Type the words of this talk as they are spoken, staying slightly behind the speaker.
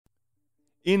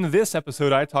In this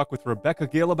episode, I talk with Rebecca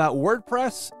Gil about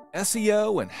WordPress,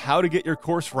 SEO, and how to get your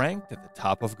course ranked at the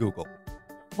top of Google.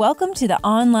 Welcome to the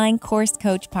Online Course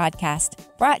Coach Podcast,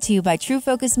 brought to you by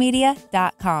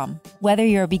TrueFocusMedia.com. Whether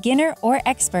you're a beginner or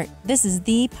expert, this is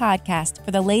the podcast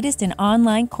for the latest in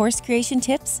online course creation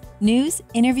tips, news,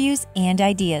 interviews, and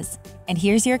ideas. And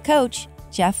here's your coach,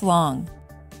 Jeff Long.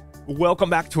 Welcome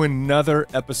back to another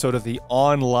episode of the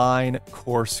Online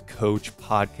Course Coach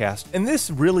Podcast. And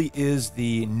this really is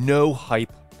the no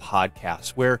hype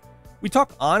podcast where we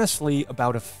talk honestly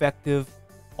about effective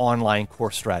online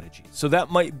course strategies. So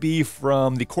that might be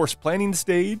from the course planning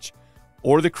stage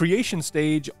or the creation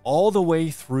stage all the way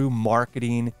through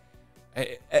marketing.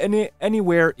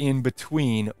 Anywhere in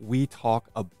between, we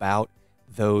talk about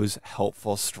those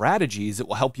helpful strategies that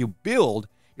will help you build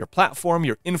your platform,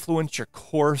 your influence, your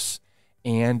course,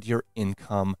 and your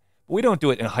income. But we don't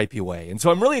do it in a hypey way. And so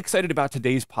I'm really excited about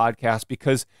today's podcast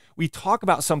because we talk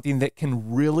about something that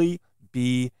can really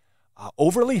be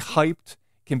overly hyped,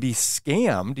 can be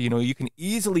scammed. You can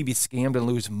easily be scammed and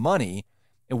lose money.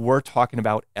 And we're talking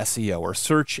about SEO, or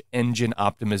search engine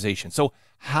optimization. So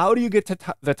how do you get to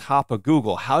the top of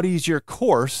Google? How does your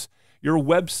course, your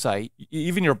website,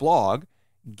 even your blog,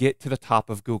 get to the top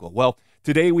of Google? Well,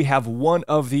 today we have one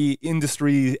of the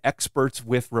industry experts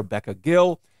with Rebecca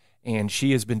Gil, and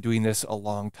she has been doing this a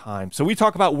long time. So we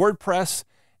talk about WordPress,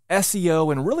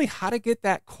 SEO, and really how to get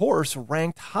that course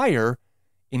ranked higher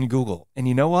in Google. And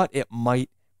you know what? It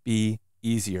might be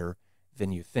easier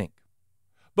than you think.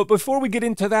 But before we get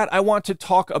into that, I want to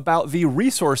talk about the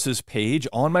resources page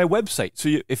on my website.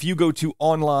 So if you go to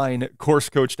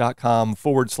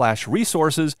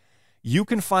onlinecoursecoach.com/resources, you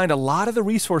can find a lot of the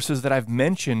resources that I've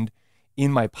mentioned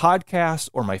in my podcast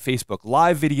or my Facebook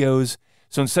Live videos.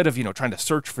 So instead of, trying to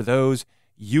search for those,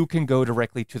 you can go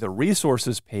directly to the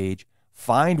resources page,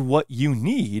 find what you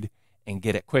need, and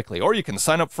get it quickly. Or you can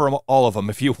sign up for all of them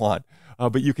if you want,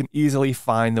 but you can easily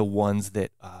find the ones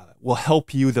that will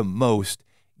help you the most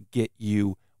get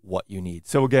you what you need.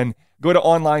 So again, go to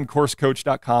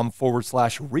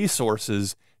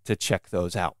onlinecoursecoach.com/resources to check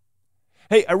those out.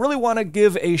 Hey, I really want to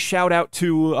give a shout out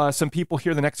to some people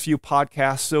here in the next few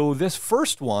podcasts. So this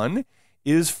first one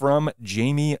is from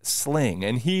Jamie Sling,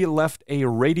 and he left a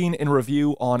rating and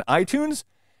review on iTunes,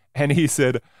 and he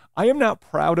said, I am not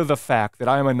proud of the fact that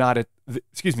I am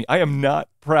not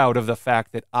proud of the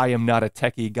fact that I am not a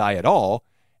techie guy at all,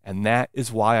 and that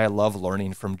is why I love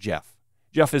learning from Jeff.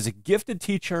 Jeff is a gifted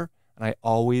teacher, and I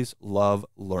always love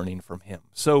learning from him.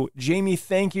 So, Jamie,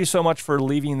 thank you so much for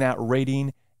leaving that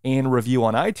rating and review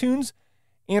on iTunes.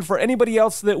 And for anybody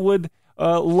else that would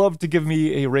love to give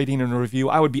me a rating and a review,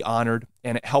 I would be honored,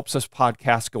 and it helps us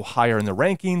podcasts go higher in the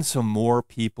rankings so more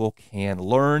people can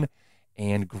learn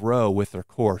and grow with their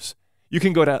course. You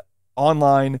can go to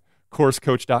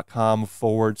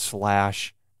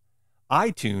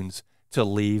onlinecoursecoach.com/iTunes to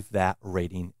leave that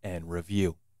rating and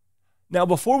review. Now,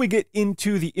 before we get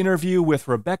into the interview with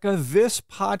Rebecca, this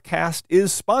podcast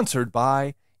is sponsored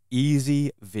by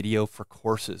Easy Video for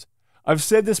Courses. I've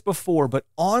said this before, but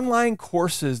online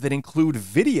courses that include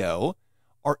video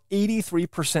are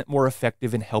 83% more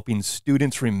effective in helping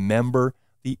students remember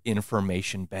the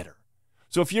information better.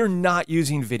 So if you're not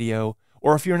using video,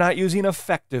 or if you're not using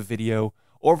effective video,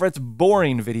 or if it's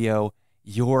boring video,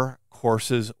 your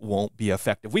courses won't be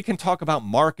effective. We can talk about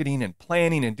marketing and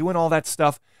planning and doing all that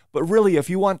stuff, but really, if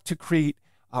you want to create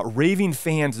raving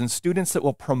fans and students that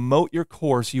will promote your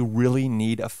course, you really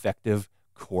need effective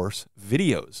course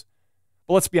videos.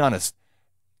 But let's be honest,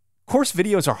 course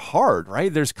videos are hard,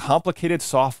 right? There's complicated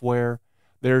software.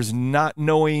 There's not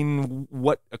knowing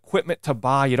what equipment to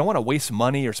buy. You don't want to waste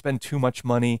money or spend too much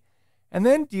money. And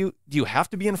then do you have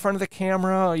to be in front of the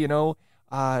camera?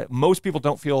 Most people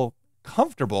don't feel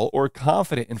comfortable or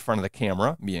confident in front of the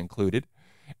camera, me included.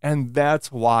 And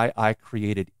that's why I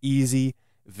created Easy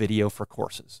Video for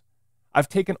Courses. I've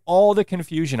taken all the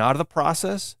confusion out of the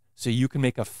process so you can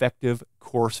make effective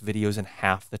course videos in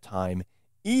half the time,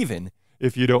 even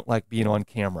if you don't like being on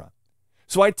camera.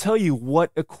 So I tell you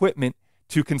what equipment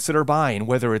to consider buying,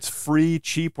 whether it's free,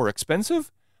 cheap, or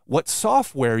expensive, what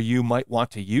software you might want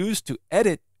to use to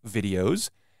edit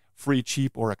videos, free,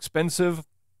 cheap, or expensive.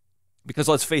 Because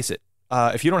let's face it,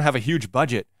 if you don't have a huge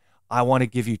budget, I want to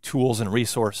give you tools and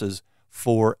resources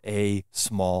for a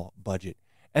small budget.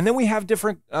 And then we have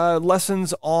different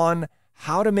lessons on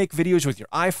how to make videos with your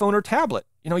iPhone or tablet.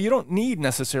 You don't need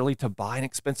necessarily to buy an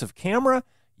expensive camera.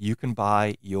 You can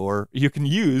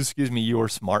use your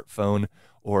smartphone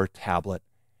or tablet.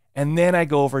 And then I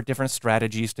go over different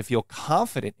strategies to feel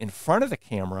confident in front of the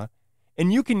camera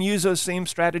And you can use those same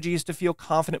strategies to feel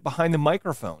confident behind the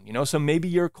microphone. So maybe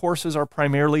your courses are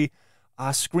primarily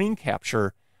screen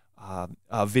capture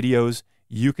videos.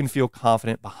 You can feel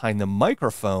confident behind the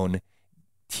microphone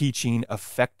teaching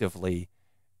effectively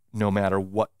no matter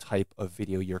what type of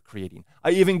video you're creating.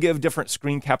 I even give different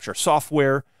screen capture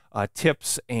software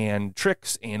tips and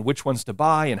tricks and which ones to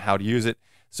buy and how to use it.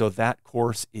 So that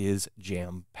course is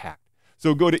jam-packed.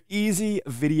 So go to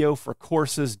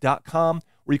easyvideoforcourses.com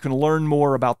where you can learn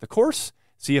more about the course,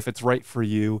 see if it's right for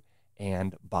you,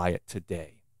 and buy it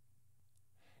today.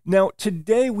 Now,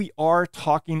 today we are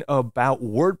talking about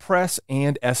WordPress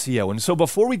and SEO. And so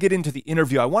before we get into the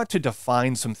interview, I want to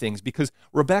define some things because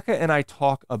Rebecca and I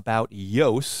talk about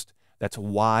Yoast. That's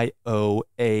Y-O-A-S-T.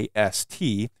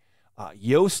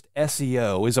 Yoast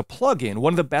SEO is a plugin,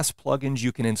 one of the best plugins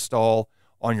you can install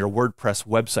on your WordPress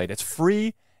website. It's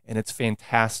free and it's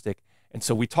fantastic. And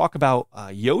so we talk about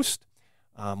Yoast.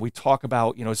 We talk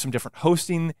about, some different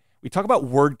hosting. We talk about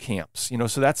WordCamps.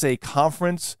 So that's a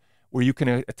conference where you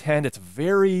can attend. It's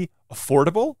very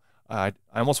affordable. I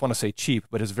almost want to say cheap,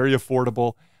 but it's very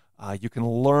affordable. You can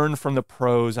learn from the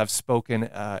pros. I've spoken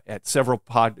at several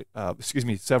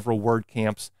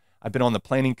WordCamps. I've been on the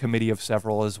planning committee of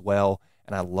several as well,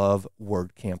 and I love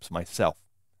WordCamps myself.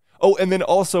 Oh, and then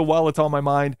also, while it's on my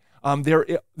mind,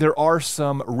 there are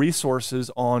some resources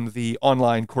on the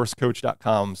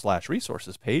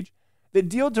onlinecoursecoach.com/resources page that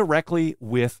deal directly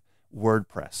with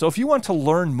WordPress. So if you want to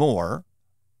learn more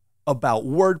about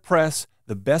WordPress,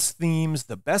 the best themes,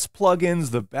 the best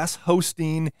plugins, the best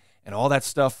hosting, and all that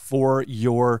stuff for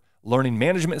your learning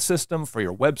management system, for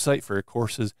your website, for your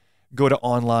courses, go to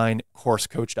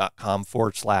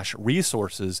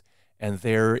onlinecoursecoach.com/resources, and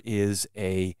there is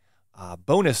a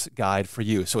bonus guide for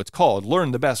you. So it's called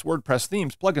Learn the Best WordPress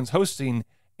Themes, Plugins, Hosting,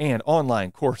 and Online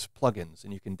Course Plugins,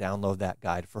 and you can download that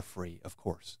guide for free, of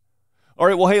course. All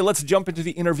right, well, hey, let's jump into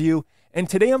the interview, and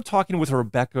today I'm talking with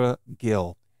Rebecca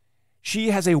Gil.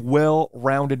 She has a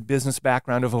well-rounded business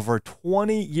background of over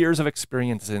 20 years of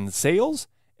experience in sales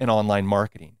and online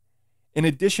marketing. In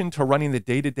addition to running the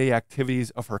day-to-day activities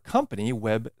of her company,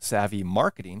 Web Savvy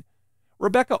Marketing,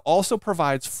 Rebecca also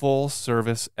provides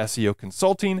full-service SEO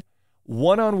consulting,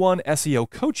 one-on-one SEO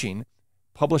coaching,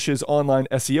 publishes online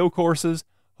SEO courses,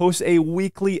 hosts a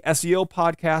weekly SEO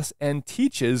podcast, and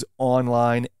teaches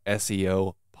online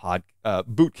SEO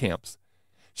boot camps.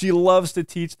 She loves to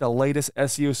teach the latest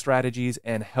SEO strategies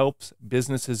and helps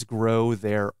businesses grow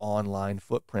their online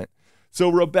footprint. So,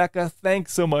 Rebecca,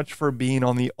 thanks so much for being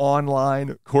on the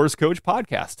Online Course Coach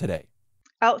podcast today.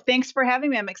 Oh, thanks for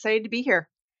having me. I'm excited to be here.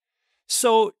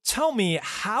 So, tell me,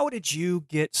 how did you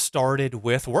get started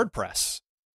with WordPress?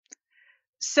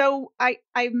 So I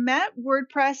met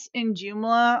WordPress in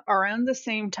Joomla around the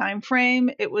same time frame.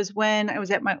 It was when I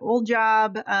was at my old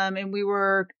job, and we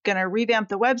were going to revamp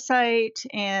the website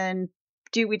and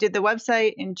we did the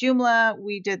website in Joomla.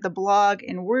 We did the blog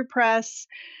in WordPress.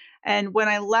 And when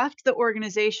I left the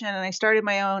organization and I started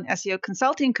my own SEO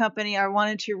consulting company, I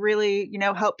wanted to really,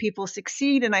 help people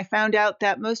succeed. And I found out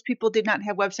that most people did not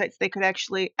have websites they could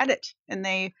actually edit, and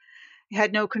they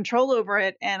had no control over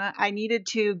it. And I needed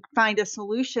to find a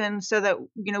solution so that,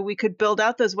 we could build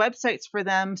out those websites for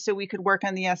them so we could work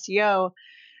on the SEO.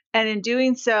 And in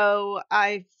doing so,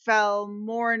 I fell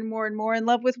more and more and more in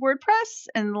love with WordPress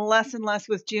and less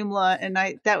with Joomla. And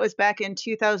that was back in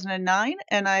 2009.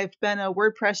 And I've been a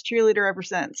WordPress cheerleader ever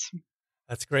since.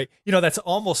 That's great. That's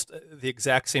almost the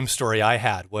exact same story I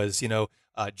had was,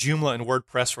 Joomla and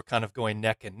WordPress were kind of going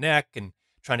neck and neck and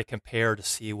trying to compare to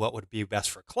see what would be best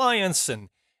for clients. And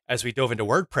as we dove into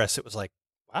WordPress, it was like,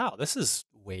 wow, this is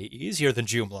way easier than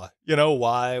Joomla.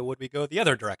 Why would we go the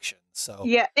other direction? So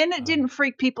yeah, and it didn't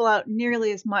freak people out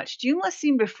nearly as much. Joomla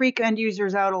seemed to freak end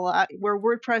users out a lot, where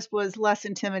WordPress was less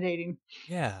intimidating.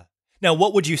 Yeah. Now,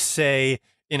 what would you say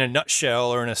in a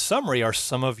nutshell or in a summary are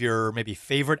some of your maybe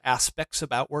favorite aspects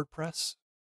about WordPress?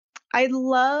 I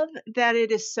love that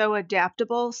it is so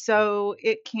adaptable. So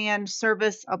it can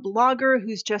service a blogger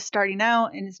who's just starting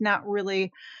out and is not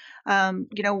really,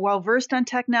 well-versed on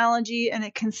technology, and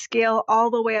it can scale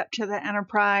all the way up to the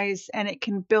enterprise, and it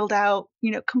can build out,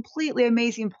 completely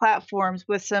amazing platforms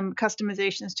with some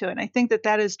customizations to it. And I think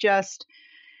that is just,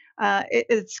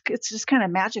 it's just kind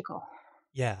of magical.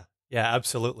 Yeah,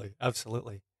 absolutely.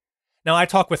 Absolutely. Now, I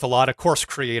talk with a lot of course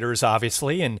creators,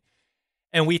 obviously, and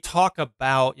we talk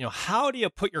about, how do you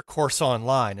put your course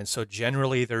online? And so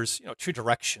generally there's, two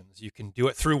directions. You can do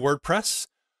it through WordPress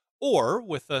or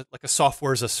with a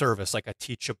software as a service, like a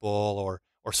Teachable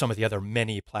or some of the other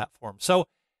many platforms. So,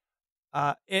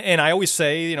 and I always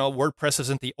say, WordPress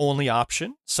isn't the only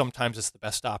option. Sometimes it's the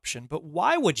best option. But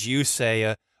why would you say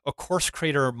a a course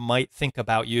creator might think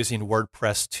about using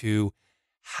WordPress to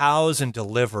house and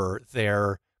deliver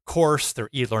their course, their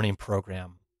e-learning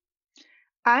program?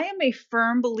 I am a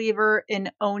firm believer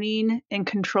in owning and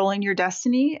controlling your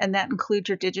destiny, and that includes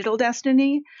your digital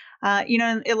destiny.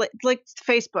 Like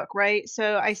Facebook, right?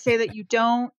 So I say that you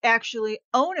don't actually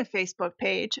own a Facebook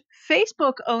page.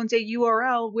 Facebook owns a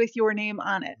URL with your name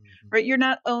on it, Mhm. right? You're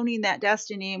not owning that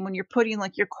destiny. And when you're putting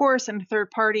like your course in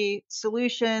third-party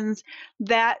solutions,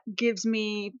 that gives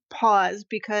me pause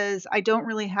because I don't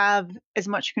really have as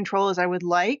much control as I would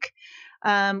like.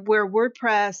 Where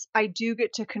WordPress, I do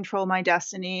get to control my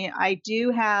destiny. I do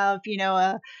have,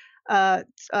 a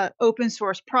open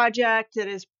source project that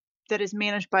is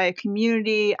managed by a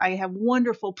community. I have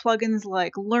wonderful plugins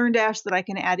like LearnDash that I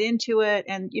can add into it,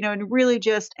 and really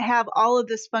just have all of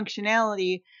this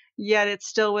functionality. Yet it's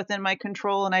still within my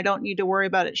control, and I don't need to worry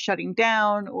about it shutting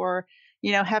down or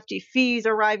hefty fees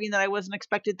arriving that I wasn't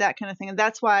expected, that kind of thing. And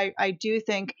that's why I do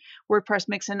think WordPress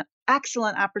makes an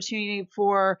excellent opportunity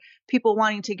for people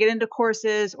wanting to get into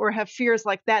courses or have fears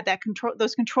like that control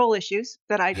those control issues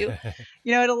that I do.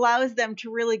 It allows them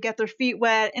to really get their feet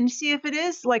wet and see if it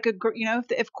is like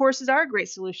if courses are a great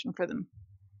solution for them.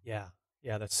 Yeah.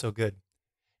 Yeah, that's so good.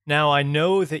 Now, I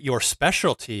know that your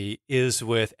specialty is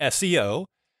with SEO.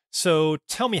 So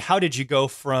tell me, how did you go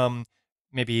from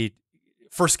maybe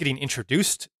first getting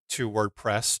introduced to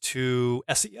WordPress to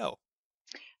SEO?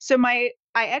 So I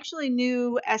actually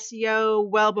knew SEO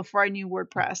well before I knew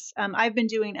WordPress. I've been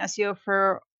doing SEO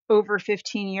for over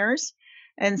 15 years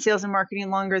and sales and marketing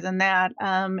longer than that.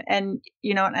 I'm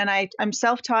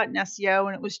self-taught in SEO,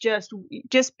 and it was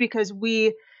just because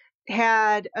we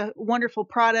had a wonderful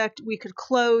product we could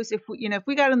close. If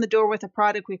we got in the door with a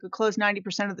product, we could close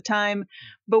 90% of the time,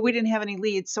 but we didn't have any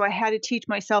leads. So I had to teach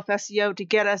myself SEO to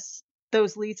get us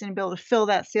those leads and be able to fill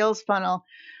that sales funnel.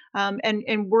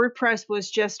 And WordPress was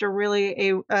just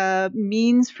a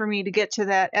means for me to get to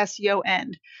that SEO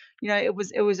end. It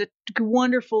was a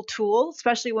wonderful tool,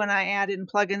 especially when I add in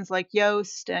plugins like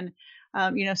Yoast and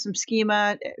some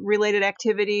schema related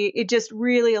activity. It just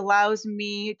really allows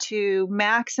me to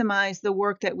maximize the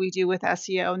work that we do with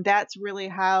SEO, and that's really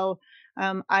how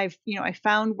I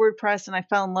found WordPress and I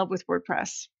fell in love with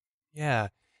WordPress. Yeah.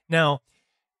 Now,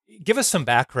 give us some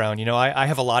background. I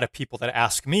have a lot of people that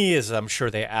ask me, as I'm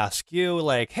sure they ask you,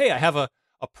 like, hey, I have a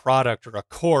product or a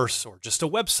course or just a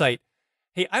website.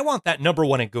 Hey, I want that number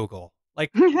one in Google.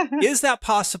 Like, is that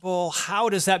possible? How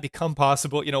does that become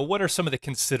possible? What are some of the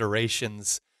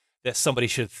considerations that somebody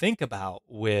should think about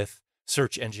with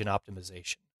search engine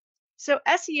optimization? So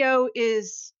SEO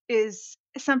is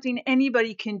something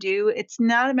anybody can do. It's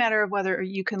not a matter of whether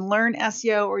you can learn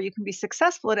SEO or you can be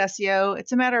successful at SEO.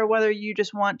 It's a matter of whether you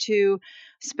just want to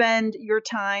spend your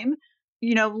time,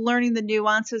 learning the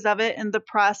nuances of it and the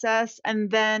process, and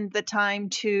then the time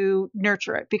to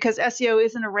nurture it. Because SEO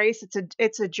isn't a race;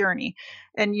 it's a journey,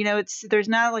 and there's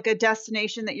not like a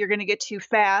destination that you're going to get to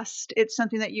fast. It's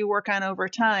something that you work on over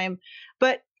time.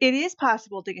 But it is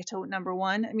possible to get to number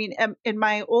one. I mean, in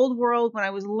my old world, when I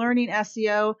was learning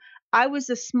SEO, I was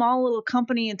a small little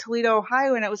company in Toledo,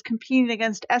 Ohio, and I was competing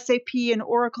against SAP and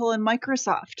Oracle and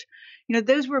Microsoft.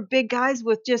 Those were big guys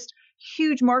with just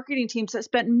huge marketing teams that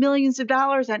spent millions of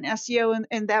dollars on SEO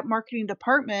and that marketing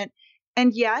department.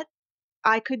 And yet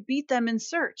I could beat them in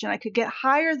search and I could get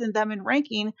higher than them in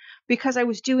ranking because I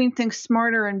was doing things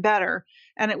smarter and better.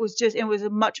 And it was a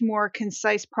much more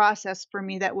concise process for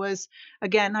me. That was,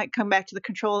 again, I come back to the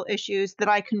control issues that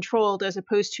I controlled as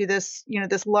opposed to this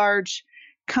large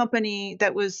company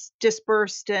that was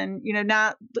dispersed and,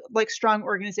 not like strong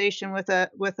organization with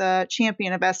a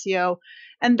champion of SEO.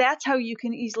 And that's how you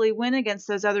can easily win against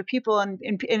those other people. And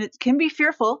it can be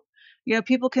fearful.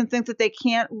 People can think that they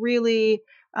can't really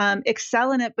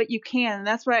excel in it, but you can. And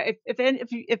that's why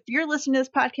if you're listening to this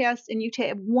podcast and you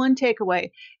take one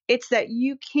takeaway, it's that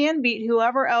you can beat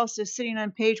whoever else is sitting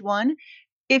on page one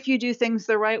if you do things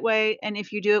the right way and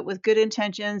if you do it with good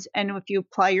intentions and if you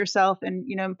apply yourself and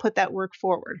put that work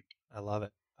forward. I love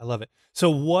it. I love it. So,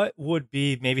 what would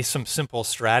be maybe some simple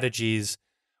strategies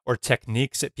or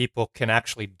techniques that people can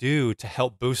actually do to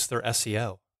help boost their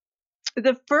SEO?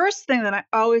 The first thing that I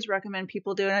always recommend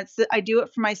people do, and I do it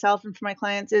for myself and for my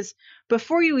clients, is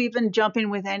before you even jump in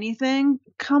with anything,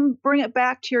 come bring it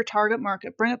back to your target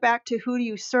market. Bring it back to who do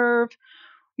you serve?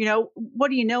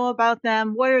 What do you know about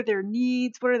them? What are their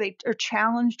needs? What are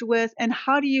challenged with? And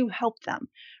how do you help them?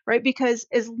 Right? Because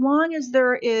as long as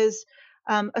there is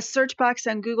a search box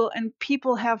on Google and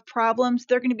people have problems,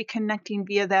 they're going to be connecting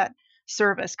via that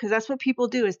service, because that's what people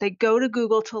do is they go to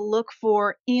Google to look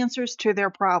for answers to their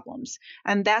problems.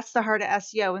 And that's the heart of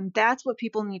SEO. And that's what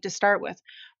people need to start with.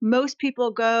 Most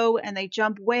people go and they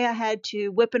jump way ahead to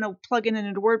whipping a plugin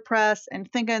into WordPress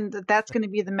and thinking that that's going to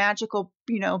be the magical,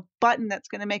 button that's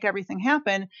going to make everything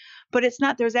happen. But it's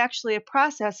not. There's actually a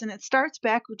process, and it starts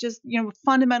back with just,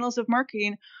 fundamentals of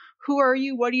marketing. Who are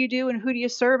you? What do you do? And who do you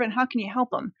serve? And how can you help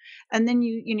them? And then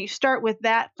you start with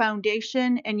that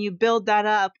foundation, and you build that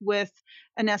up with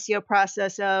an SEO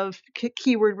process of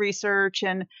keyword research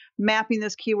and mapping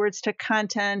those keywords to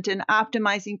content and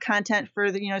optimizing content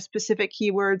for the specific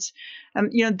keywords.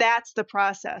 That's the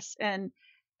process, and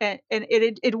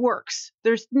it works.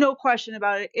 There's no question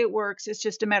about it. It works. It's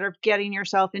just a matter of getting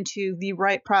yourself into the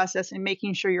right process and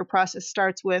making sure your process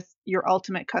starts with your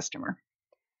ultimate customer.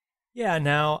 Yeah,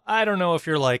 now, I don't know if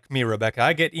you're like me, Rebecca.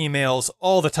 I get emails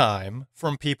all the time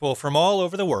from people from all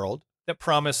over the world that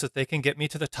promise that they can get me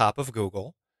to the top of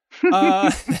Google.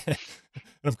 I'm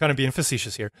kind of being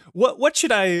facetious here. What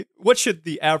should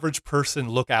the average person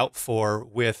look out for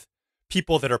with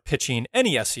people that are pitching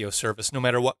any SEO service, no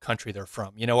matter what country they're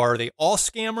from? Are they all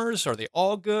scammers? Are they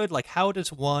all good? Like, how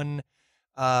does one,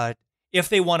 if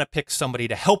they want to pick somebody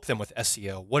to help them with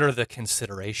SEO, what are the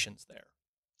considerations there?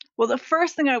 Well, the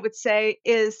first thing I would say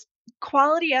is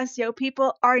quality SEO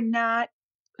people are not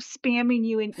spamming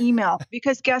you in email,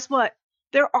 because guess what?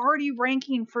 They're already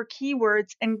ranking for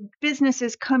keywords and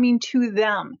businesses coming to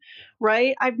them,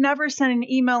 right? I've never sent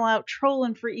an email out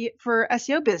trolling for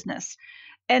SEO business.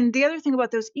 And the other thing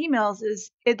about those emails is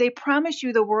they promise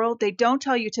you the world. They don't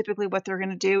tell you typically what they're going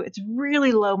to do. It's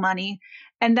really low money.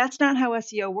 And that's not how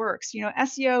SEO works.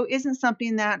 SEO isn't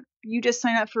something that you just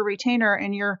sign up for a retainer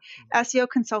and your SEO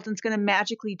consultant's going to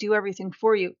magically do everything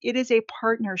for you. It is a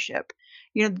partnership.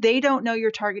 They don't know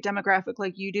your target demographic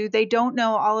like you do. They don't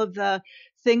know all of the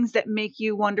things that make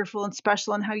you wonderful and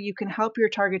special and how you can help your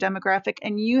target demographic.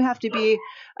 And you have to be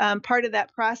part of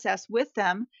that process with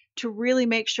them to really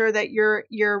make sure that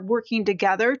you're working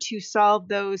together to solve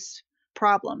those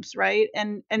problems, right?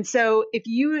 And so if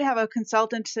you have a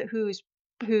consultant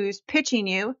who's pitching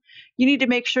you, you need to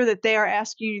make sure that they are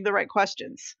asking you the right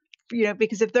questions.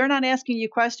 Because if they're not asking you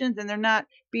questions and they're not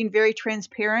being very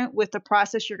transparent with the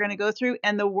process you're going to go through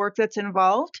and the work that's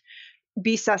involved,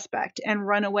 be suspect and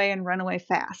run away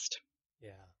fast. Yeah,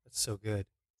 that's so good.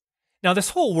 Now, this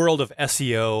whole world of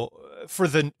SEO for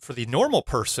the normal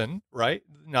person, right?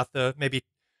 Not the maybe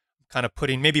kind of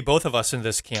putting maybe both of us in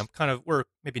this camp. Kind of we're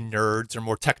maybe nerds or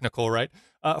more technical, right?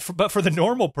 But for the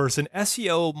normal person,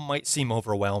 SEO might seem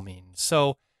overwhelming.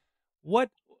 So, what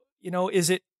is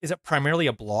it primarily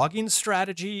a blogging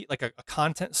strategy, like a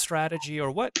content strategy,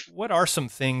 or what are some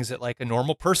things that like a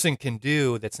normal person can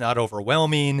do that's not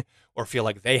overwhelming or feel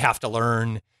like they have to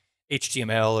learn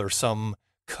HTML or some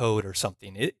code or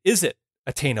something? Is it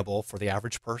attainable for the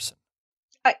average person?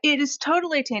 It is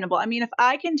totally attainable. I mean, if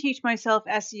I can teach myself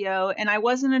SEO, and I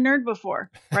wasn't a nerd before,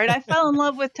 right? I fell in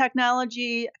love with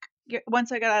technology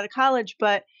once I got out of college,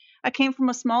 but I came from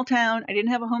a small town. I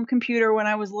didn't have a home computer when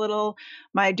I was little.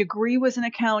 My degree was in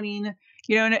accounting,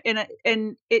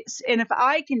 and if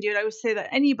I can do it, I would say that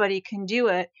anybody can do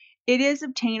it. It is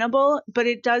obtainable, but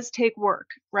it does take work,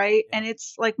 right? Yeah. And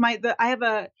it's like I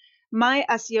have my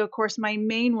SEO course, my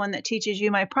main one that teaches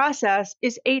you my process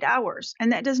is 8 hours.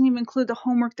 And that doesn't even include the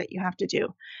homework that you have to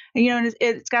do. And,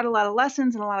 it's got a lot of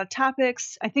lessons and a lot of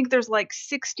topics. I think there's like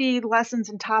 60 lessons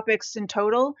and topics in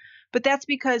total, but that's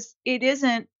because it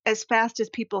isn't as fast as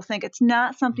people think. It's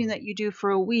not something that you do for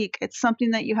a week. It's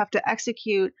something that you have to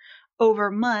execute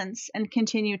over months and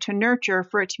continue to nurture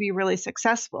for it to be really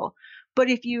successful. But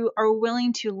if you are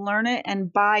willing to learn it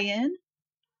and buy in,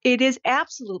 it is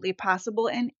absolutely possible,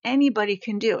 and anybody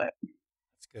can do it.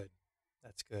 That's good.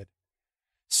 That's good.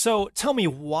 So tell me,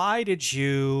 why did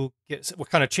you we're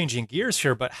kind of changing gears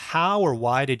here, but how or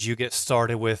why did you get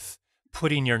started with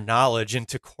putting your knowledge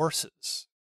into courses?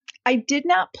 I did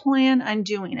not plan on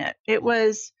doing it. It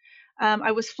was,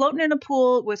 I was floating in a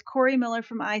pool with Corey Miller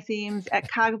from iThemes at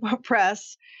Cogbo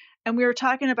Press, and we were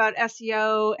talking about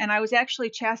SEO, and I was actually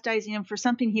chastising him for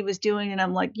something he was doing. And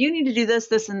I'm like, you need to do this,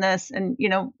 this, and this. And,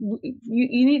 you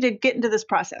need to get into this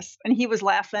process. And he was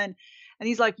laughing, and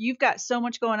he's like, you've got so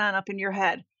much going on up in your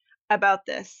head about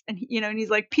this. And, and he's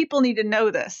like, people need to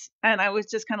know this. And I was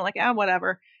just kind of like,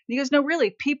 whatever. And he goes, no,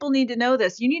 really, people need to know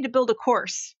this. You need to build a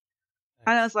course.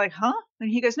 And I was like, huh?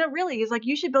 And he goes, no, really. He's like,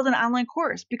 you should build an online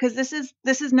course, because this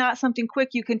is not something quick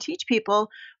you can teach people,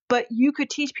 but you could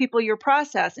teach people your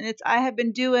process. And I have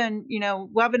been doing,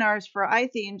 webinars for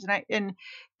iThemes, and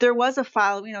there was a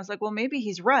following. I was like, well, maybe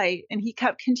he's right. And he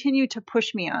continued to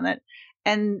push me on it.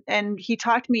 And he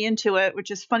talked me into it,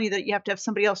 which is funny that you have to have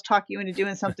somebody else talk you into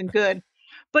doing something good.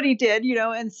 But he did,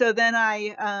 and so then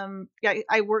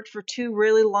I worked for 2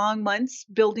 really long months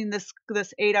building this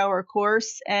 8-hour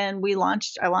course, and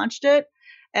I launched it,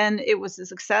 and it was a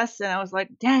success, and I was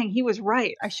like, dang, he was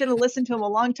right. I should have listened to him a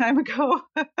long time ago.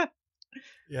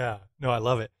 Yeah. No, I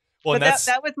love it. Well, But and that's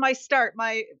that was my start.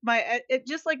 It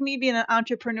just like me being an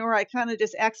entrepreneur, I kind of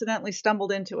just accidentally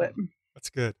stumbled into it. that's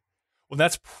good. Well,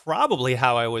 that's probably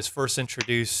how I was first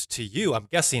introduced to you. I'm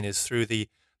guessing is through the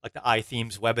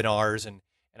iThemes webinars, and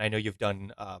I know you've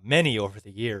done many over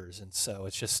the years, and so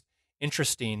it's just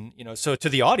interesting, So to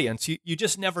the audience, you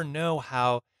just never know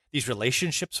how these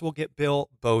relationships will get built,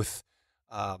 both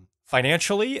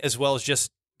financially as well as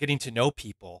just getting to know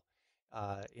people,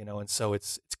 And so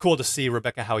it's cool to see,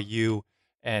 Rebecca, how you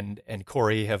and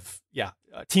Corey have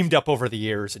teamed up over the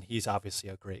years, and he's obviously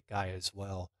a great guy as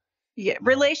well. Yeah, Um,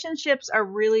 relationships are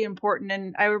really important.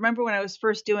 And I remember when I was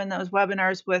first doing those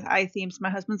webinars with iThemes, my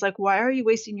husband's like, "Why are you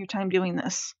wasting your time doing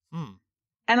this?" hmm,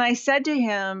 And I said to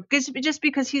him,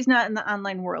 because he's not in the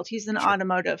online world, he's in sure.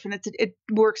 automotive, and it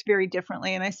works very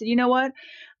differently. And I said, you know what?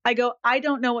 I go, I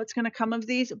don't know what's going to come of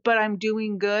these, but I'm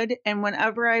doing good. And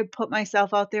whenever I put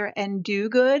myself out there and do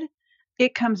good,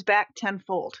 it comes back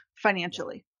tenfold Yeah.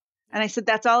 financially. And Yeah. I said,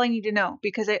 that's all I need to know,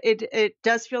 because it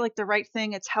does feel like the right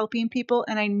thing. It's helping people,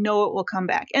 and I know it will come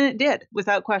back. And it did,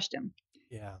 without question.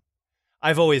 Yeah.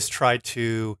 I've always tried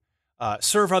to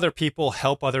serve other people,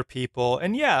 help other people.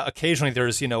 And yeah, occasionally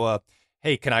there's,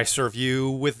 hey, can I serve you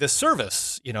with this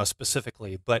service,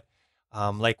 specifically. But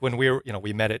like when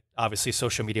we met at obviously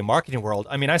social media marketing world.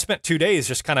 I mean, I spent 2 days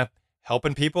just kind of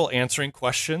helping people, answering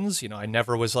questions. I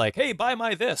never was like, hey, buy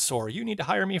my this, or you need to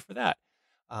hire me for that.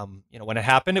 When it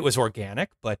happened, it was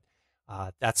organic, but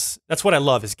that's what I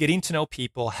love, is getting to know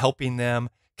people, helping them,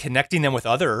 connecting them with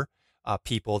other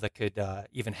people that could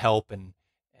even help and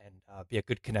be a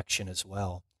good connection as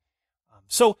well.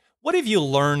 So, what have you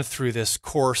learned through this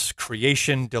course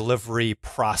creation delivery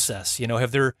process?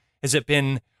 Has it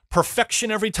been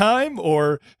perfection every time,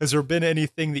 or has there been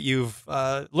anything that you've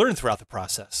learned throughout the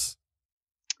process?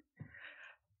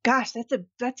 Gosh,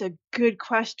 that's a good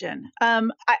question.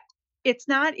 It's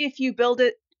not, if you build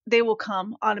it, they will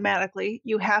come automatically.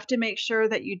 You have to make sure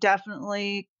that you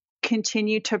definitely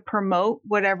continue to promote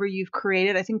whatever you've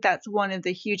created. I think that's one of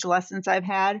the huge lessons I've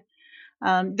had.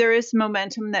 There is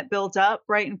momentum that builds up,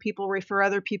 right? And people refer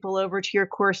other people over to your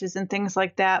courses and things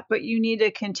like that. But you need to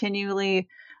continually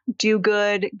do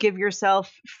good, give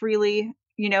yourself freely,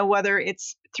 whether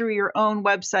it's through your own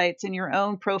websites and your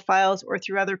own profiles or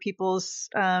through other people's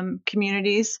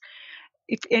communities.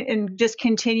 And just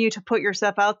continue to put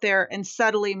yourself out there and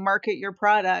subtly market your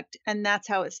product. And that's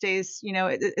how it stays,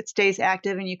 it stays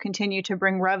active, and you continue to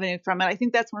bring revenue from it. I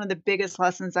think that's one of the biggest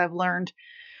lessons I've learned.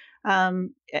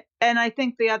 And I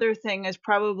think the other thing is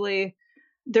probably,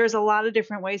 there's a lot of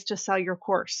different ways to sell your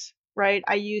course, right?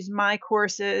 I use my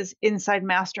courses inside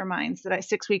masterminds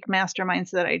 6-week masterminds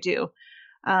that I do.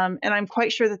 And I'm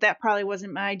quite sure that probably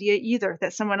wasn't my idea either,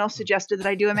 that someone else suggested that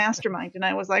I do a mastermind. And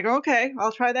I was like, okay,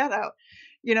 I'll try that out.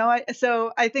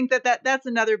 So I think that's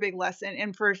another big lesson.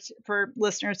 And for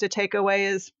listeners to take away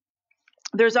is,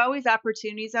 there's always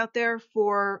opportunities out there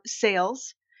for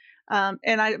sales.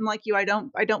 And I'm like you, I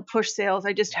don't push sales.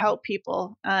 I just help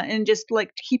people, and just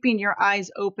like keeping your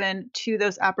eyes open to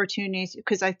those opportunities,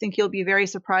 because I think you'll be very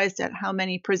surprised at how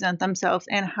many present themselves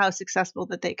and how successful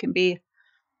that they can be.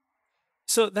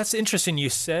 So that's interesting. You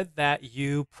said that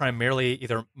you primarily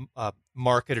either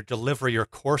market or deliver your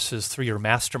courses through your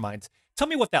masterminds. Tell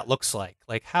me what that looks like.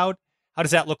 Like how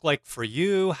does that look like for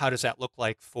you? How does that look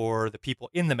like for the people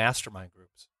in the mastermind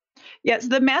groups? Yes,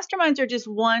 the masterminds are just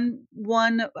one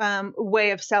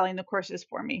way of selling the courses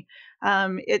for me.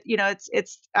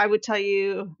 It's I would tell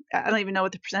you, I don't even know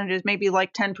what the percentage is, maybe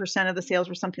like 10% of the sales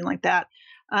or something like that.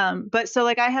 But so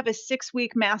like I have a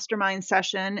 6-week mastermind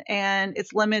session, and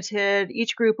it's limited.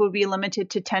 Each group would be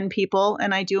limited to 10 people,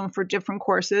 and I do them for different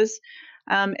courses.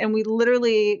 And we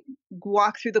literally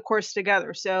walk through the course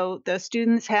together. So the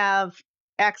students have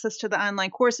access to the online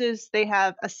courses. They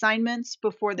have assignments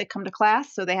before they come to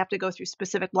class. So they have to go through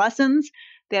specific lessons.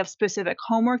 They have specific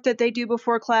homework that they do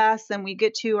before class. Then we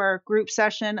get to our group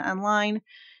session online.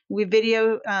 We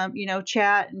video,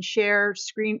 chat and share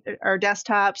screen our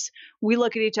desktops. We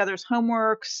look at each other's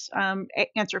homeworks,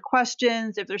 answer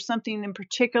questions. If there's something in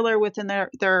particular within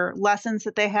their lessons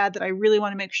that they had that I really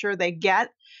want to make sure they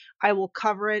get, I will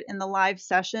cover it in the live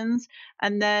sessions.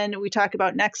 And then we talk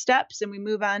about next steps, and we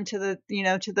move on to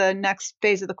the next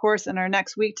phase of the course in our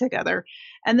next week together.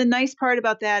 And the nice part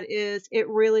about that is it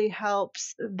really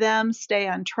helps them stay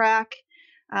on track.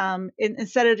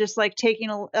 Instead of just like taking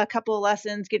a couple of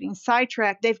lessons, getting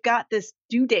sidetracked, they've got this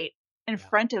due date in Yeah.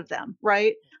 front of them,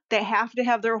 right? They have to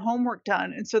have their homework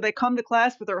done. And so they come to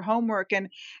class with their homework, and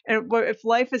if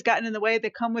life has gotten in the way, they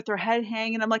come with their head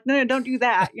hanging. I'm like, no, don't do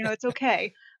that. It's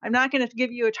okay. I'm not going to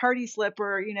give you a tardy slip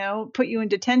or, put you in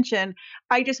detention.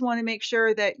 I just want to make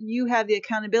sure that you have the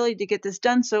accountability to get this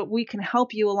done so we can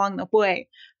help you along the way,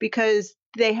 because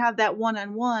they have that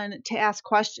one-on-one to ask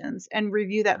questions and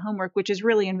review that homework, which is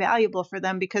really invaluable for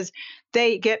them because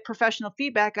they get professional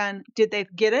feedback on, did they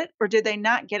get it or did they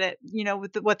not get it?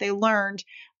 With what they learned,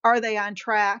 are they on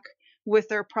track with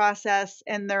their process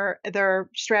and their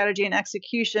strategy and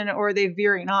execution, or are they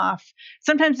veering off?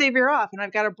 Sometimes they veer off and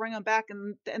I've got to bring them back,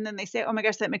 and then they say, oh my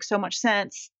gosh, that makes so much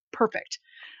sense. Perfect.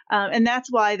 And that's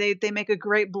why they make a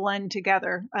great blend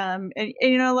together. And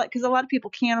because a lot of people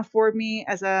can't afford me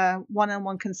as a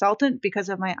one-on-one consultant because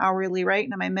of my hourly rate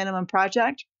and my minimum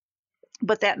project.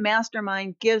 But that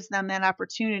mastermind gives them that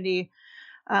opportunity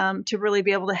to really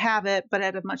be able to have it, but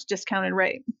at a much discounted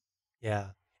rate. Yeah.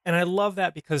 And I love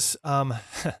that because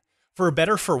for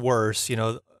better, for worse,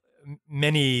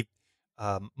 many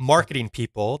marketing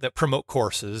people that promote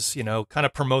courses, kind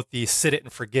of promote the sit it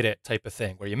and forget it type of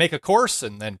thing, where you make a course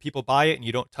and then people buy it and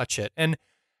you don't touch it. And,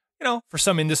 for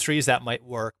some industries that might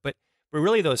work, but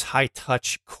really those high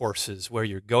touch courses where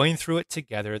you're going through it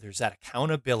together, there's that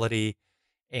accountability,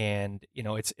 and,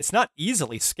 it's not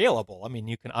easily scalable. I mean,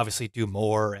 you can obviously do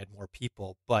more and more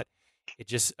people, but it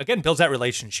just, again, builds that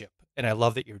relationship. And I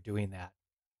love that you're doing that.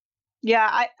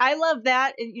 Yeah, I love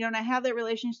that. And I have that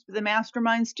relationship with the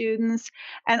mastermind students.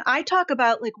 And I talk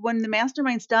about like when the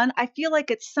mastermind's done, I feel like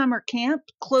it's summer camp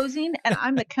closing and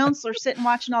I'm the counselor sitting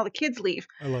watching all the kids leave.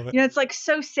 I love it. It's like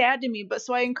so sad to me. But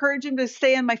so I encourage them to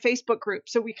stay in my Facebook group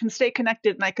so we can stay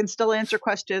connected and I can still answer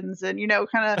questions and,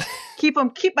 kind of keep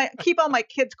all my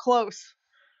kids close.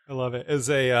 I love it.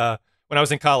 When I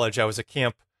was in college, I was a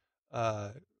camp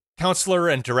counselor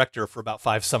and director for about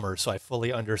 5 summers, so I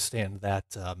fully understand that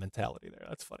mentality there.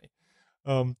 That's funny.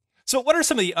 So what are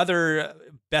some of the other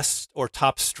best or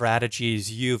top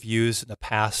strategies you've used in the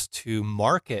past to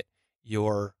market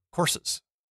your courses?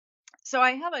 So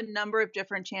I have a number of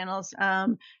different channels,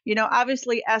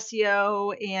 obviously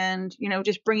SEO and,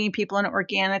 just bringing people in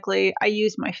organically. I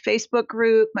use my Facebook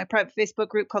group, my private Facebook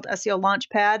group called SEO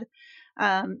Launchpad,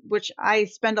 which I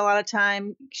spend a lot of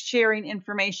time sharing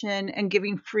information and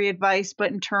giving free advice,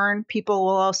 but in turn, people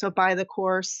will also buy the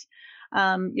course.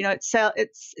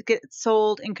 It gets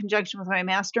sold in conjunction with my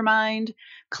mastermind.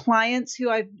 Clients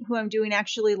who I'm doing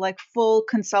actually like full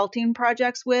consulting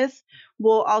projects with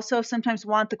will also sometimes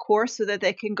want the course so that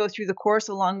they can go through the course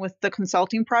along with the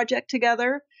consulting project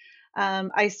together.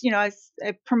 I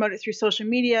promote it through social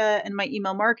media and my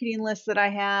email marketing list that I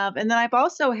have. And then I've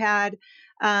also had,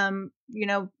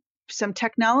 some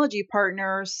technology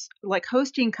partners like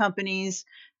hosting companies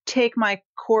take my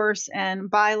course and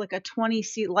buy like a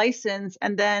 20-seat license.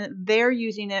 And then they're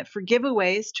using it for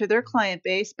giveaways to their client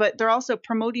base, but they're also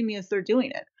promoting me as they're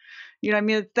doing it.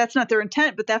 That's not their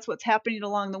intent, but that's what's happening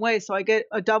along the way. So I get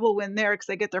a double win there because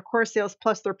I get their course sales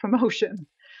plus their promotion.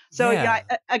 So Yeah.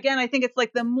 I think it's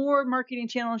like the more marketing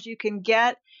channels you can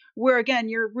get, where again,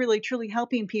 you're really truly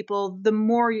helping people, the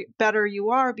more better you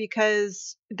are,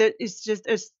 because that is just,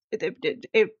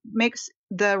 it makes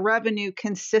the revenue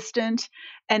consistent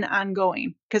and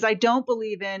ongoing. Because I don't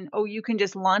believe in, you can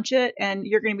just launch it and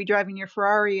you're going to be driving your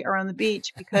Ferrari around the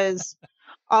beach because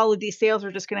all of these sales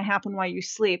are just going to happen while you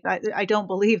sleep. I don't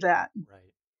believe that.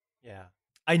 Right. Yeah.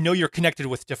 I know you're connected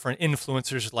with different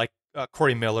influencers like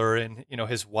Corey Miller and,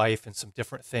 his wife and some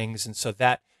different things. And so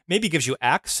that maybe gives you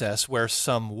access where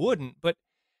some wouldn't. But,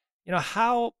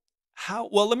 well,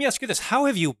 let me ask you this. How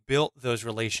have you built those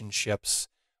relationships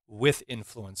with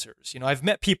influencers? I've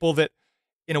met people that,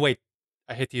 in a way,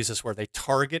 I hate to use this word, they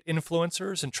target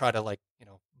influencers and try to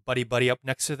buddy up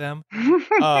next to them.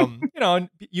 And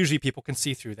usually people can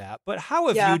see through that. But how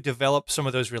have you developed some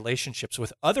of those relationships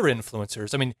with other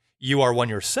influencers? I mean, you are one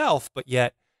yourself, but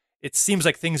yet it seems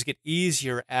like things get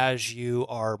easier as you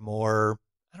are more,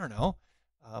 I don't know,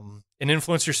 an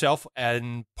influencer yourself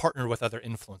and partner with other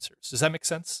influencers. Does that make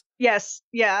sense? Yes.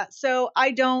 Yeah. So I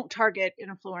don't target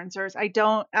influencers. I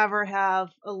don't ever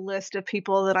have a list of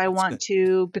people that I want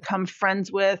to become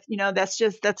friends with.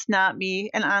 That's not me.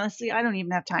 And honestly, I don't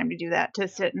even have time to do that, to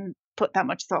sit and put that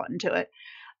much thought into it.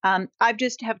 I've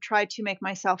just have tried to make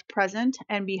myself present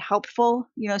and be helpful,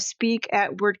 speak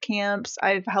at WordCamps.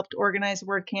 I've helped organize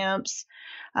WordCamps.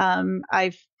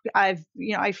 I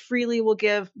freely will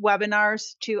give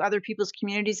webinars to other people's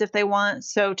communities if they want.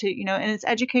 So and it's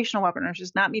educational webinars.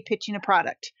 It's not me pitching a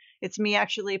product. It's me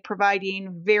actually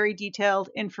providing very detailed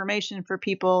information for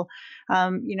people,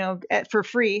 for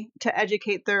free to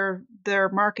educate their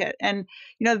market. And,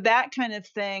 that kind of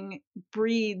thing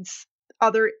breeds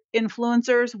other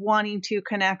influencers wanting to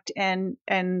connect and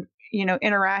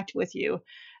interact with you.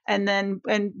 And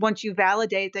once you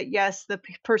validate that, yes, the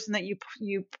person that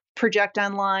you project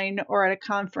online or at a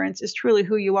conference is truly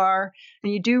who you are,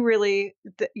 and you do really,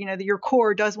 your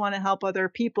core does want to help other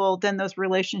people, then those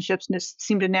relationships just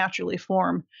seem to naturally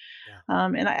form. Yeah.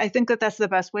 And I think that that's the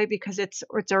best way, because it's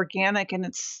organic and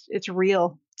it's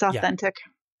real, it's Yeah. authentic.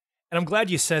 And I'm glad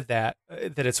you said that,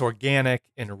 that it's organic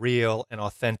and real and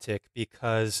authentic,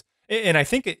 because, and I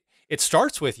think it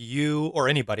starts with you or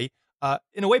anybody,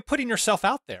 in a way, putting yourself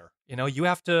out there. You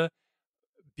have to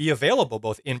be available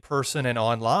both in person and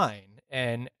online.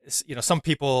 And, some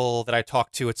people that I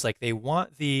talk to, it's like they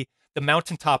want the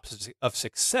mountaintops of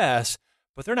success,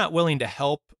 but they're not willing to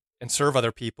help and serve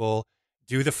other people,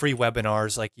 do the free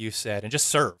webinars, like you said, and just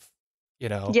serve, you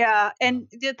know? Yeah, and Um,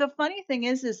 the funny thing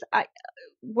is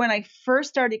when I first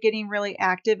started getting really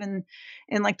active in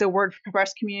like the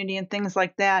WordPress community and things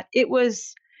like that, it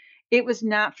was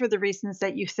not for the reasons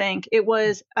that you think. It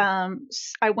was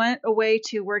I went away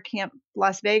to WordCamp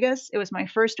Las Vegas. It was my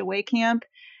first away camp,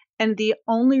 and the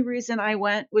only reason I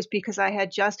went was because I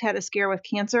had just had a scare with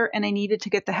cancer and I needed to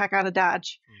get the heck out of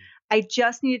Dodge. mm, I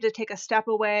just needed to take a step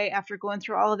away after going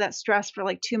through all of that stress for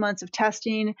like 2 months of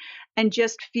testing and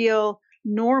just feel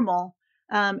normal.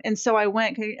 And so I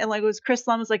went, and like it was Chris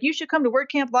Lum was like, "You should come to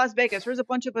WordCamp Las Vegas. There's a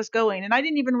bunch of us going." And I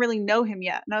didn't even really know him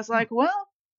yet. And I was mm, like, "Well,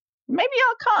 maybe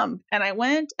I'll come." And I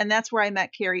went, and that's where I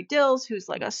met Carrie Dills, who's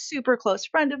like a super close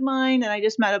friend of mine. And I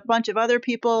just met a bunch of other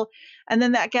people. And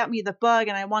then that got me the bug,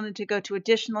 and I wanted to go to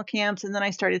additional camps. And then I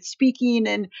started speaking,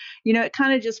 and, it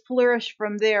kind of just flourished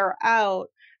from there out.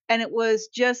 And it was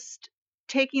just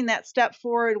taking that step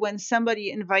forward when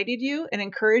somebody invited you and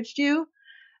encouraged you,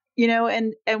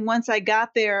 and once I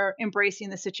got there, embracing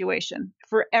the situation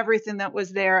for everything that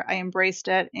was there. I embraced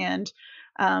it. And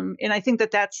I think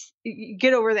that that's, you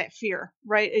get over that fear,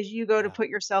 right? As you go to yeah, put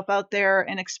yourself out there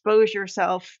and expose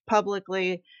yourself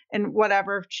publicly in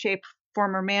whatever shape,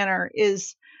 form, or manner,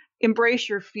 is embrace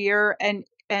your fear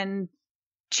and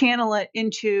channel it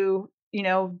into,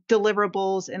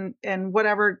 deliverables and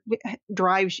whatever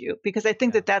drives you, because I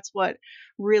think yeah, that that's what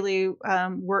really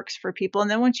works for people.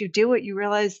 And then once you do it, you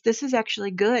realize this is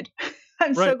actually good.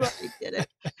 I'm so right. glad I did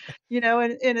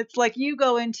it. And it's like you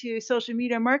go into social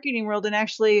media marketing world and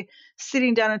actually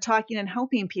sitting down and talking and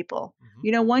helping people.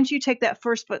 Hmm. Once you take that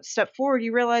first step forward,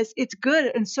 you realize it's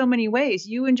good in so many ways.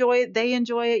 You enjoy it, they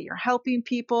enjoy it, you're helping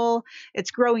people,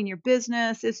 it's growing your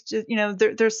business. It's just,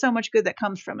 there's so much good that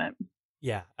comes from it.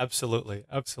 Yeah, absolutely,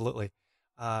 absolutely.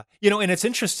 And it's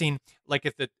interesting, like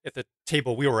at the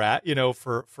table we were at,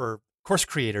 for course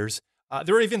creators,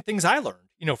 there are even things I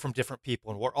learned, from different people,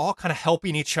 and we're all kind of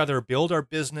helping each other build our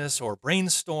business or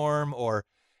brainstorm,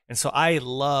 and so I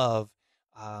love,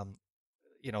 um,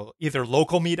 either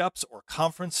local meetups or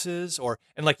conferences,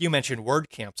 and like you mentioned,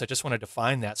 word camps. I just want to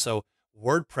define that. So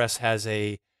WordPress has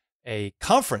a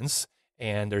conference,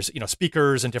 and there's,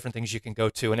 speakers and different things you can go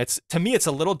to. And to me, it's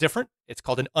a little different. It's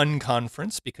called an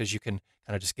unconference because you can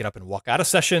kind of just get up and walk out of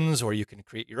sessions, or you can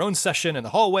create your own session in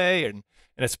the hallway. And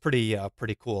it's pretty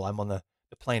cool. I'm on the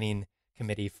planning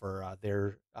committee for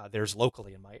theirs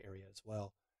locally in my area as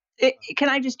well. Can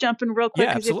I just jump in real quick?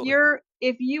 Yeah, Because absolutely.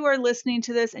 if you are listening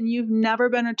to this and you've never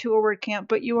been to a WordCamp,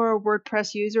 but you are a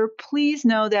WordPress user, please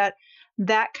know that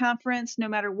that conference, no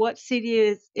matter what city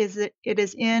it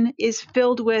is in, is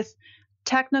filled with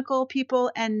technical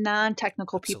people and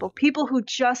non-technical people, Absolutely. people who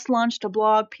just launched a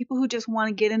blog, people who just want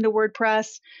to get into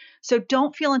WordPress. So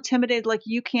don't feel intimidated like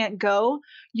you can't go.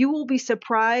 You will be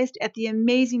surprised at the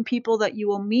amazing people that you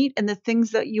will meet and the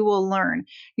things that you will learn.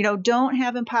 Don't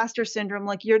have imposter syndrome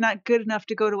like you're not good enough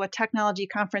to go to a technology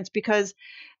conference, because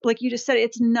like you just said,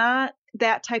 it's not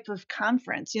that type of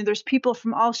conference. There's people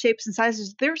from all shapes and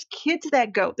sizes. There's kids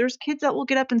that go. There's kids that will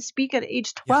get up and speak at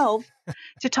age Yeah. 12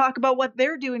 to talk about what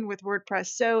they're doing with WordPress.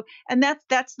 So, and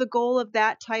that's the goal of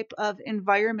that type of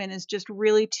environment, is just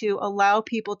really to allow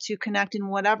people to connect in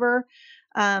whatever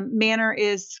manner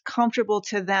is comfortable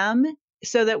to them,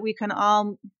 so that we can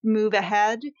all move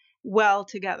ahead well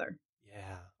together.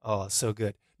 Yeah. Oh, so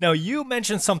good. Now, you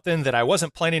mentioned something that I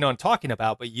wasn't planning on talking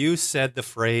about, but you said the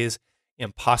phrase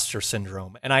imposter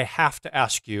syndrome. And I have to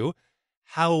ask you,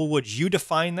 how would you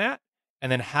define that?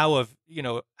 And then how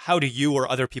do you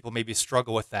or other people maybe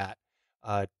struggle with that,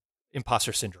 uh,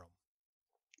 imposter syndrome?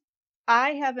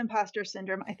 I have imposter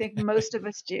syndrome. I think most of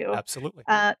us do. Absolutely.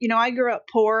 I grew up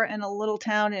poor in a little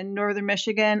town in northern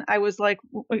Michigan. I was like,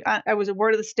 I was a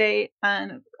ward of the state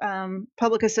on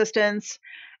public assistance.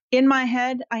 In my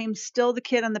head, I am still the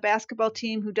kid on the basketball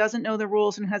team who doesn't know the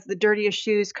rules and has the dirtiest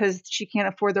shoes because she can't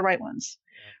afford the right ones.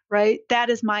 Yeah. Right? That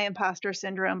is my imposter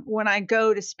syndrome. When I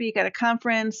go to speak at a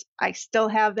conference, I still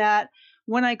have that.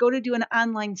 When I go to do an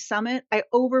online summit, I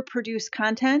overproduce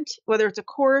content, whether it's a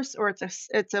course or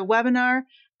it's a webinar.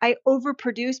 I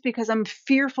overproduce because I'm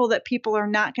fearful that people are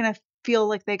not going to feel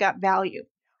like they got value,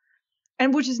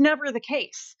 and which is never the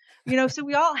case. So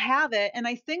we all have it. And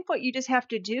I think what you just have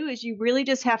to do is you really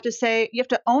just have to say, you have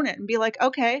to own it and be like,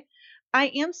 okay,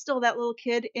 I am still that little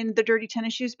kid in the dirty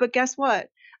tennis shoes, but guess what?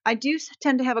 I do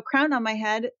tend to have a crown on my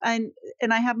head, and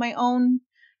I have my own,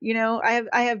 I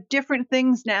have different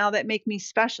things now that make me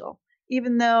special.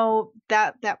 Even though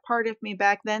that part of me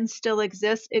back then still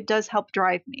exists, it does help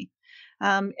drive me.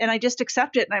 And I just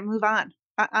accept it and I move on.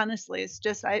 Honestly, it's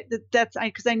just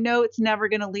because I know it's never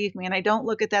going to leave me, and I don't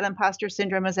look at that imposter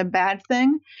syndrome as a bad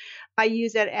thing. I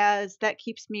use it as that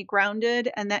keeps me grounded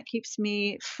and that keeps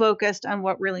me focused on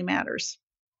what really matters.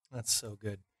 That's so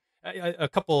good. A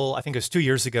couple, I think it was 2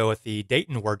 years ago at the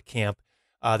Dayton Word Camp,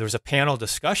 there was a panel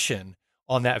discussion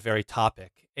on that very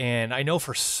topic. And I know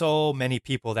for so many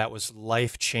people that was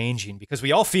life changing because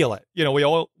we all feel it. We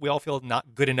all feel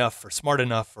not good enough or smart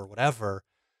enough or whatever.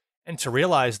 And to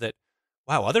realize that,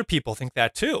 wow, other people think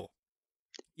that too.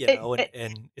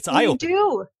 And it's eye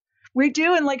opening. We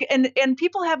do. And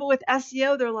people have it with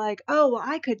SEO. They're like, oh, well,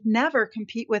 I could never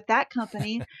compete with that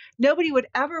company. Nobody would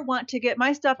ever want to get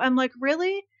my stuff. I'm like,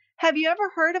 really? Have you ever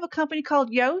heard of a company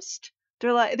called Yoast?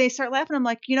 They start laughing. I'm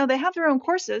like, they have their own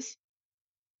courses,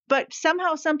 but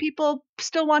somehow some people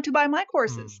still want to buy my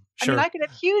courses. Sure. I mean, I could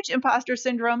have huge imposter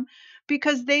syndrome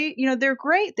because they're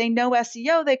great. They know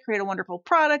SEO. They create a wonderful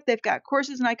product. They've got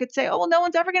courses. And I could say, oh, well, no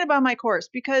one's ever going to buy my course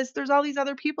because there's all these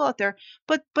other people out there.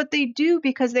 But they do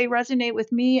because they resonate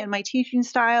with me and my teaching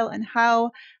style and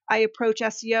how I approach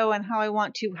SEO and how I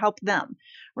want to help them.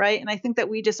 Right. And I think that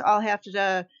we just all have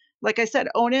to, like I said,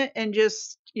 own it and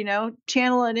just,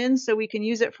 channel it in so we can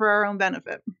use it for our own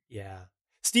benefit. Yeah.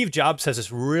 Steve Jobs has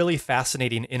this really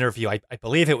fascinating interview. I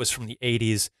believe it was from the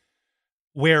 80s,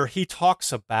 where he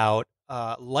talks about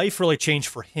life really changed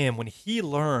for him when he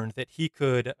learned that he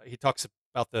talks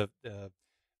about the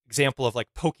example of like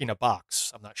poking a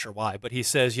box. I'm not sure why, but he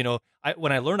says,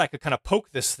 when I learned I could kind of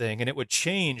poke this thing and it would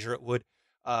change or it would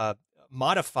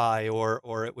modify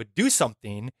or it would do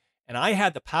something. And I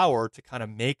had the power to kind of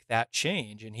make that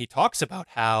change. And he talks about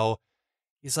how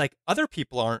he's like, other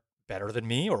people aren't better than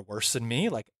me or worse than me.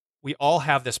 Like we all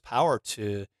have this power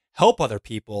to help other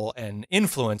people and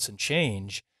influence and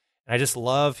change. And I just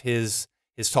love his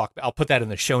talk. I'll put that in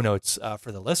the show notes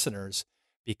for the listeners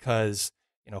because,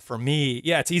 for me,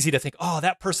 it's easy to think, oh,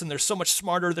 that person, they're so much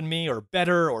smarter than me or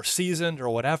better or seasoned or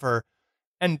whatever.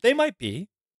 And they might be,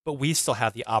 but we still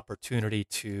have the opportunity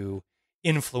to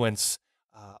influence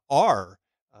our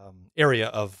area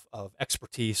of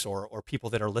expertise or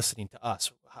people that are listening to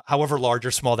us, however large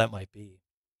or small that might be.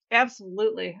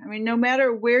 Absolutely. I mean, no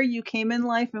matter where you came in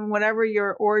life and whatever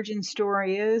your origin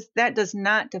story is, that does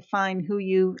not define who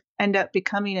you end up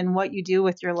becoming and what you do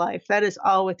with your life. That is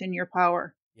all within your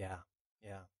power. Yeah.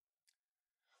 Yeah.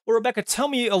 Well, Rebecca, tell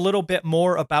me a little bit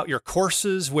more about your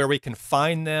courses, where we can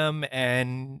find them,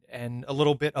 and a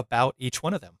little bit about each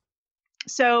one of them.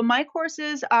 So my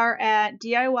courses are at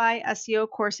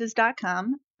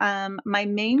DIYSEOcourses.com. My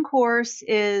main course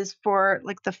is for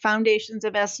like the foundations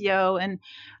of SEO, and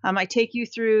I take you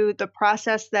through the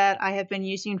process that I have been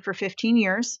using for 15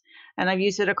 years, and I've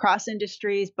used it across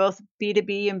industries, both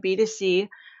B2B and B2C.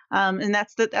 And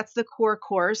that's the core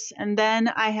course. And then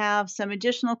I have some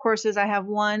additional courses. I have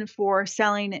one for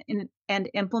selling and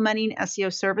implementing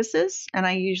SEO services. And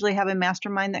I usually have a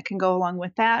mastermind that can go along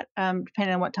with that,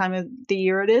 depending on what time of the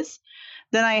year it is.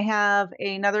 Then I have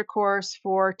another course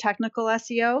for technical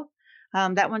SEO.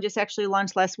 That one just actually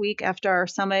launched last week after our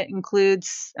summit.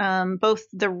 Includes both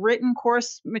the written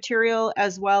course material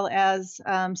as well as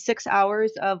 6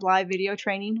 hours of live video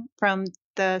training from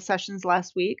the sessions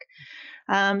last week.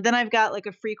 Then I've got like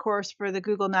a free course for the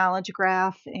Google Knowledge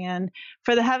Graph. And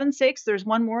for the heaven's sakes, there's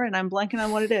one more and I'm blanking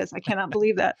on what it is. I cannot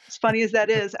believe that. As funny as that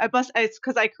is, it's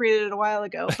because I created it a while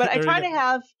ago. But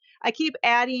I keep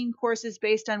adding courses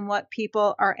based on what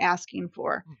people are asking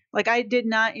for. Like I did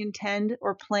not intend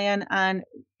or plan on,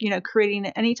 creating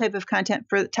any type of content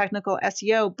for technical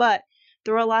SEO, but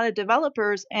there were a lot of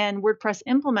developers and WordPress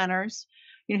implementers,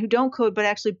 who don't code, but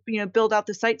actually, build out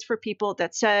the sites for people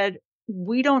that said,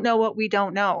 we don't know what we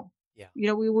don't know.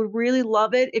 Yeah. We would really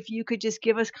love it if you could just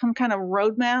give us some kind of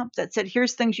roadmap that said,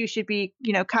 here's things you should be,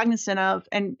 cognizant of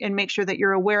and make sure that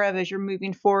you're aware of as you're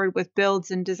moving forward with builds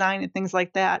and design and things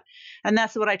like that. And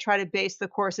that's what I try to base the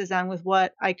courses on with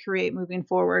what I create moving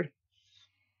forward.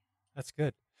 That's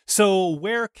good. So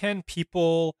where can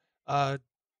people, do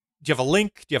you have a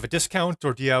link? Do you have a discount?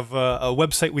 Or do you have a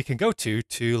website we can go to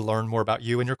learn more about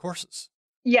you and your courses?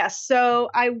 Yes, so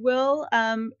I will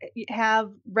have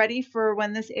ready for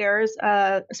when this airs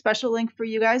a special link for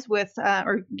you guys with,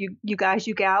 or you guys,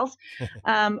 you gals,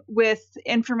 with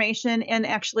information and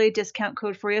actually a discount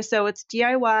code for you. So it's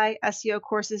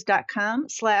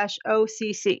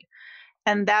DIYSEOcourses.com/OCC.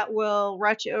 And that will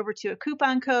route you over to a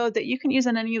coupon code that you can use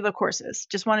on any of the courses.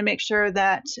 Just want to make sure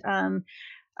that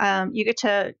you get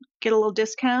a little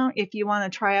discount if you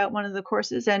want to try out one of the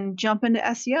courses and jump into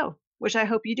SEO, which I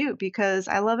hope you do because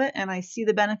I love it and I see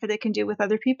the benefit it can do with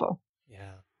other people.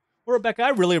 Yeah. Well, Rebecca, I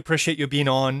really appreciate you being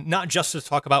on, not just to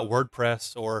talk about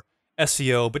WordPress or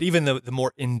SEO, but even the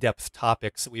more in-depth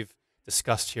topics that we've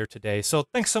discussed here today. So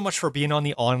thanks so much for being on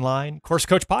the Online Course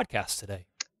Coach podcast today.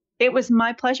 It was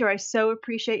my pleasure. I so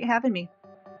appreciate you having me.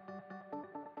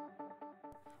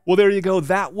 Well, there you go.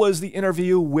 That was the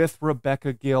interview with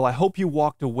Rebecca Gil. I hope you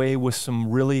walked away with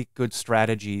some really good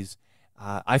strategies.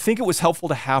 I think it was helpful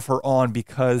to have her on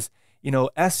because,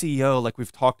 SEO, like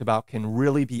we've talked about, can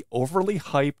really be overly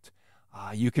hyped.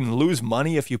 You can lose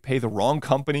money if you pay the wrong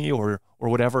company or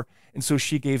whatever. And so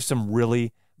she gave some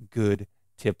really good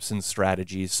tips and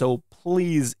strategies. So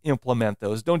please implement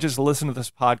those. Don't just listen to this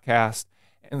podcast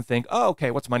and think, oh, okay,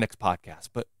 what's my next podcast?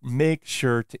 But make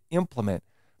sure to implement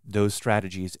those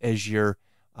strategies as you're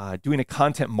doing a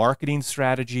content marketing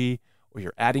strategy, or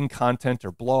you're adding content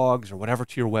or blogs or whatever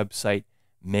to your website.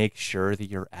 Make sure that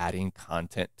you're adding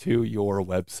content to your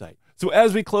website. So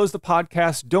as we close the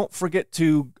podcast, don't forget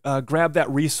to grab that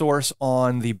resource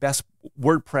on the best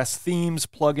WordPress themes,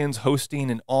 plugins, hosting,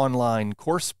 and online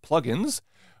course plugins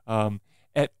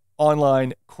at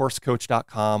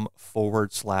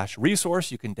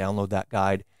onlinecoursecoach.com/resource. You can download that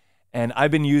guide. And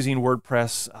I've been using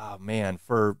WordPress,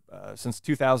 for since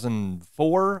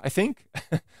 2004, I think.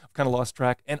 I've kind of lost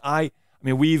track. And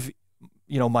we've,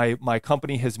 my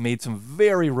company has made some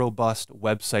very robust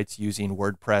websites using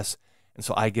WordPress. And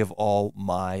so I give all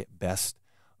my best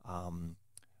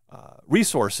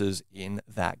resources in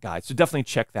that guide. So definitely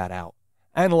check that out.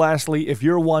 And lastly, if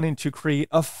you're wanting to create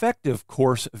effective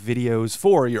course videos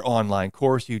for your online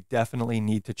course, you definitely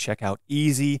need to check out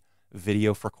Easy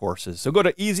Video for Courses. So go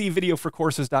to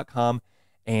easyvideoforcourses.com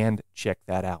and check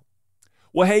that out.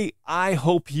 Well, hey, I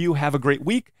hope you have a great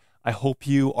week. I hope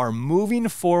you are moving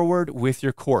forward with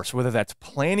your course, whether that's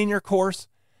planning your course,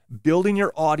 building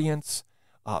your audience,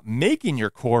 making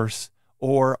your course,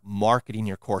 or marketing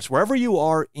your course. Wherever you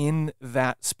are in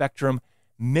that spectrum,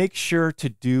 make sure to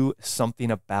do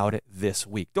something about it this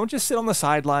week. Don't just sit on the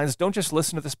sidelines. Don't just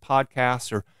listen to this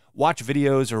podcast or watch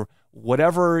videos or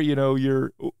whatever,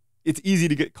 it's easy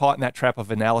to get caught in that trap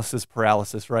of analysis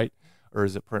paralysis, right? Or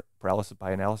is it paralysis by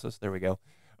analysis? There we go.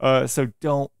 So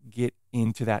don't get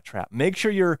into that trap. Make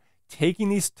sure you're taking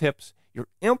these tips, you're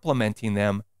implementing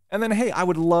them, and then, hey, I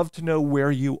would love to know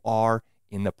where you are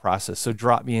in the process. So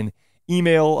drop me an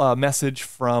email message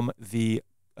from the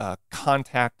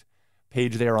contact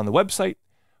page there on the website.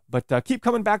 But keep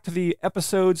coming back to the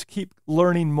episodes, keep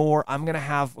learning more. I'm going to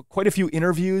have quite a few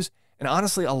interviews, and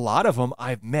honestly, a lot of them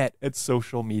I've met at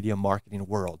Social Media Marketing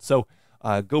World. So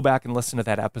go back and listen to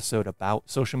that episode about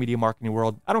Social Media Marketing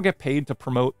World. I don't get paid to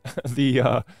promote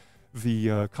the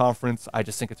conference. I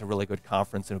just think it's a really good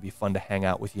conference, and it'll be fun to hang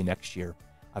out with you next year.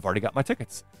 I've already got my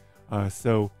tickets.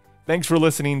 So thanks for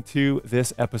listening to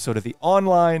this episode of the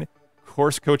Online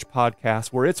Course Coach Podcast,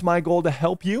 where it's my goal to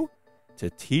help you to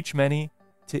teach many,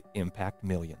 to impact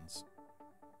millions.